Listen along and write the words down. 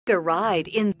A ride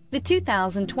in the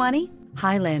 2020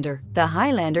 Highlander. The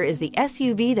Highlander is the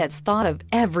SUV that's thought of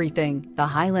everything. The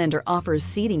Highlander offers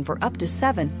seating for up to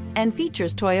 7 and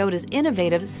features Toyota's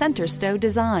innovative center stow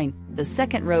design. The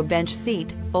second row bench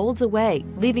seat folds away,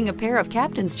 leaving a pair of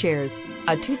captain's chairs.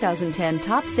 A 2010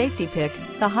 top safety pick,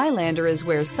 the Highlander is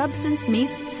where substance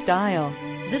meets style.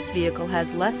 This vehicle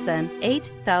has less than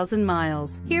 8,000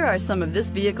 miles. Here are some of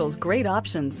this vehicle's great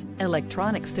options: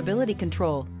 electronic stability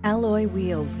control, alloy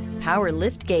wheels, power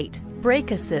lift gate, brake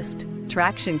assist,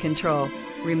 traction control,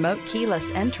 remote keyless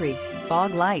entry,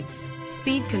 fog lights,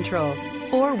 speed control,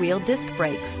 4-wheel disc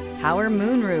brakes, power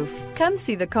moonroof. Come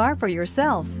see the car for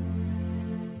yourself.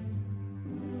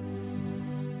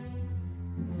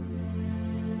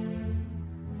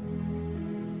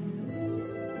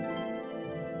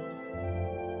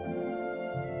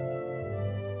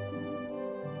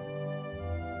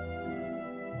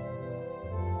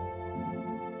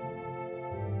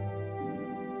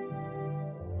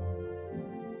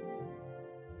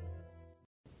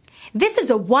 This is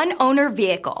a one-owner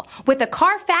vehicle with a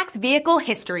Carfax Vehicle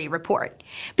History Report.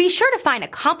 Be sure to find a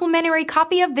complimentary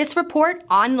copy of this report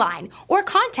online or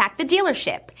contact the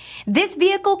dealership. This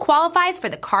vehicle qualifies for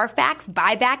the Carfax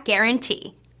Buyback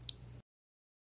Guarantee.